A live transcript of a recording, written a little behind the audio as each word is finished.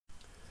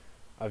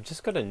I've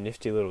just got a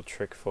nifty little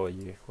trick for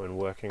you when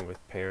working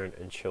with parent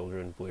and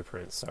children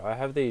blueprints. So I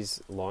have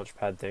these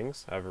launchpad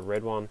things. I have a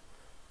red one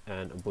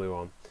and a blue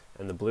one.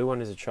 And the blue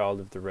one is a child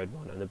of the red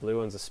one, and the blue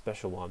one's a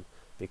special one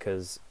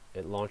because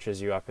it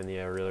launches you up in the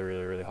air really,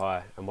 really, really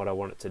high. And what I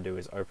want it to do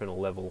is open a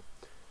level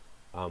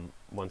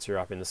once you're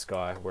up in the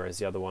sky, whereas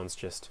the other ones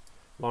just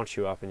launch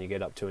you up and you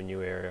get up to a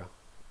new area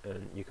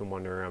and you can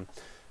wander around.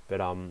 But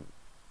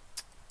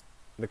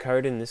the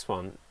code in this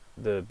one,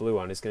 the blue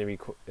one, is going to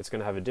be, it's going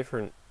to have a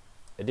different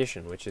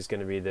addition, which is going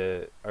to be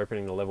the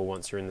opening the level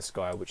once you're in the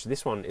sky, which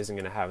this one isn't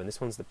going to have, and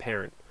this one's the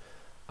parent.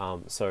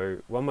 So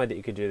one way that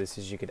you could do this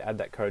is you could add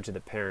that code to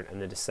the parent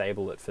and then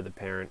disable it for the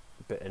parent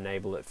but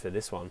enable it for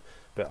this one.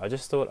 But I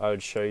just thought I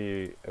would show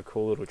you a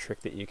cool little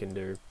trick that you can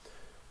do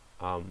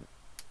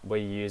where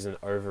you use an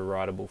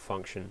overridable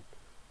function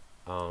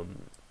to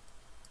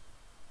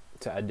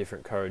add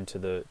different code to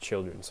the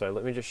children. So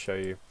let me just show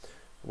you.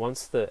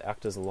 Once the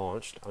actor's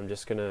launched, I'm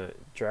just going to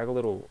drag a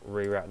little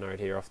reroute node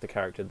here off the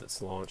character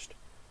that's launched,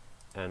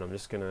 and I'm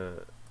just going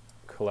to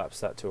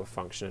collapse that to a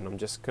function, and I'm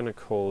just going to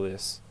call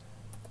this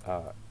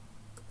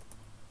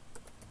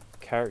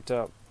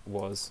character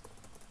was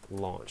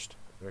launched,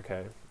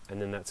 okay?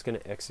 And then that's going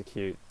to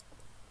execute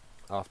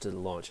after the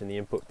launch, and the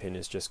input pin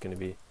is just going to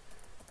be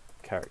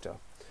character.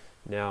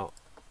 Now,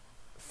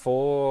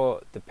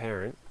 for the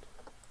parent,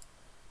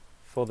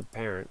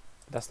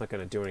 that's not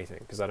going to do anything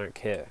because I don't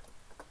care.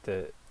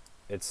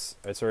 It's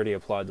already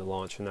applied the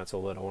launch, and that's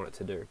all that I want it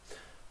to do.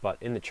 But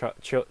in the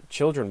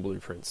children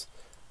blueprints,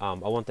 I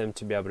want them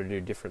to be able to do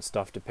different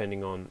stuff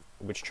depending on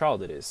which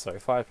child it is. So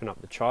if I open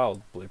up the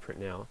child blueprint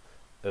now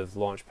of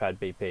Launchpad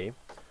BP,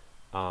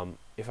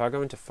 if I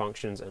go into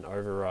functions and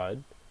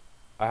override,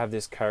 I have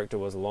this character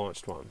was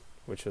launched one,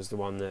 which was the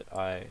one that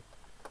I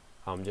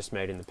just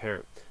made in the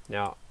parent.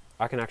 Now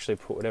I can actually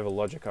put whatever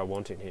logic I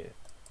want in here,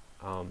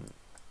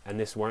 and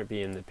this won't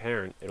be in the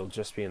parent, it'll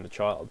just be in the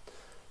child.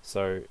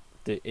 So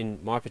in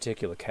my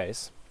particular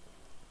case,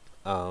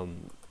 I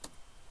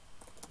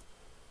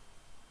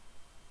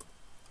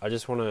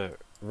just want to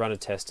run a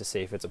test to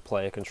see if it's a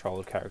player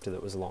controlled character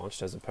that was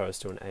launched as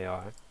opposed to an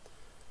AI.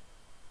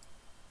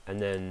 And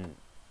then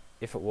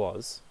if it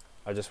was,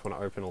 I just want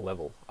to open a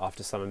level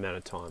after some amount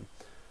of time.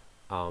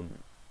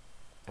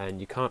 And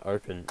you can't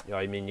open,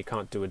 you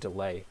can't do a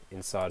delay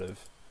inside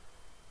of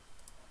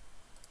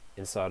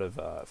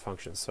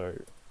functions.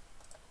 So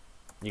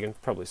you can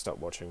probably stop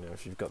watching now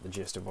if you've got the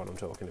gist of what I'm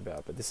talking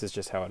about, but this is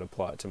just how I'd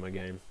apply it to my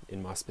game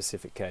in my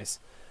specific case.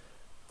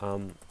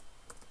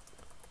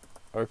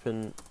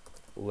 Open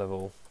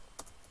level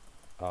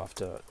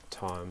after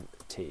time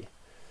t.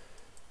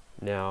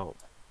 Now,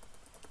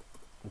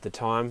 the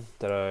time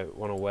that I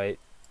want to wait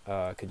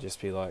could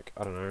just be like,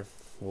 I don't know,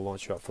 we'll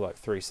launch you up for like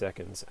 3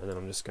 seconds, and then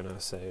I'm just going to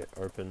say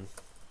open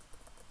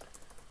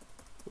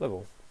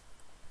level.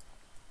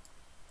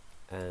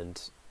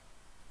 And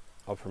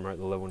I'll promote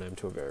the level name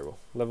to a variable.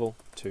 Level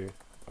to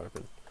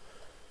open.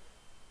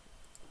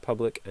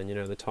 Public, and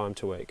the time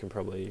to wait can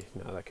probably,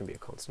 no, that can be a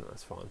constant,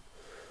 that's fine.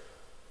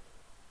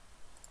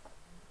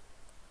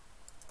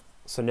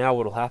 So now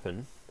what'll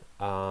happen,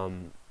 I'll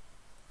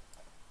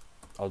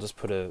just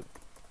put a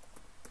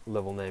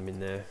level name in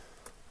there.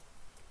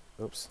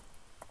 Oops.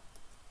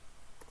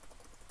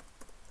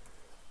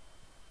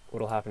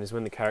 What'll happen is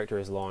when the character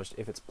is launched,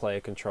 if it's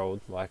player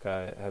controlled, like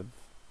I have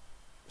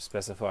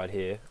specified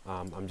here,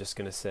 I'm just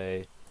going to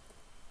say,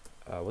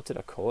 what did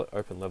I call it?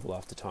 Open level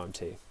after time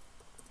t.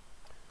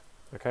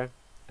 Okay,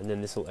 and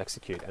then this will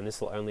execute, and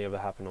this will only ever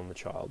happen on the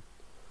child.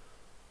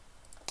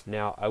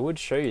 Now, I would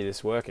show you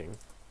this working,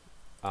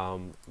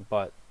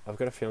 but I've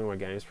got a feeling my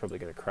game is probably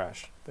going to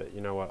crash. But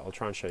you know what? I'll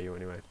try and show you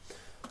anyway.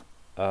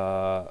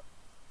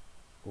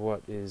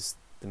 What is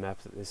the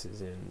map that this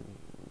is in?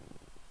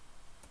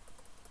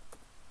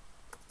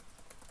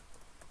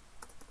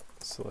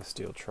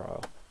 Celestial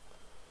Trial.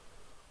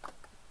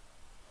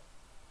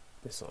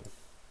 This one.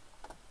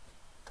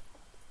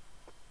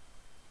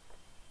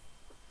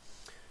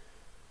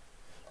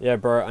 Yeah,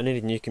 bro, I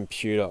need a new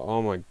computer.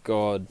 Oh my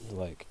god,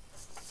 like,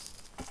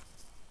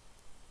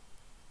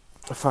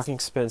 I fucking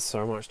spend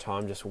so much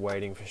time just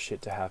waiting for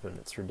shit to happen.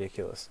 It's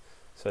ridiculous.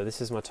 So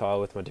this is my tile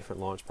with my different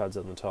launch pads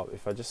on the top.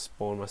 If I just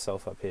spawn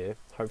myself up here,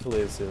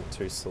 hopefully it's not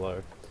too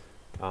slow.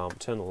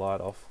 Turn the light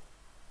off.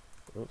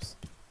 Oops.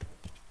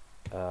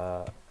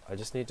 I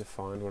just need to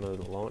find one of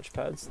the launch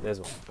pads. There's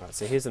one. Alright,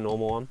 so here's the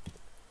normal one.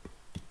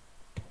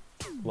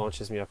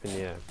 Launches me up in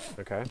the air.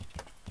 Okay.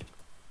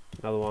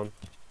 Another one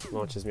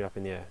launches me up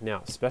in the air.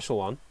 Now, special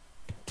one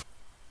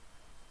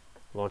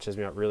launches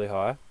me up really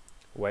high,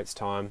 waits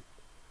time,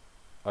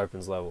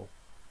 opens level.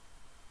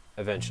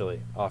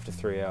 Eventually, after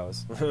 3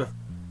 hours.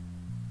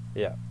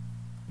 Yeah.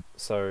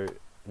 So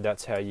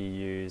that's how you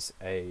use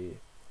a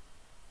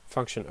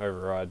function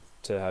override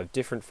to have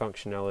different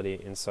functionality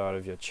inside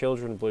of your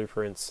children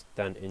blueprints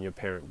than in your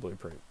parent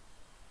blueprint.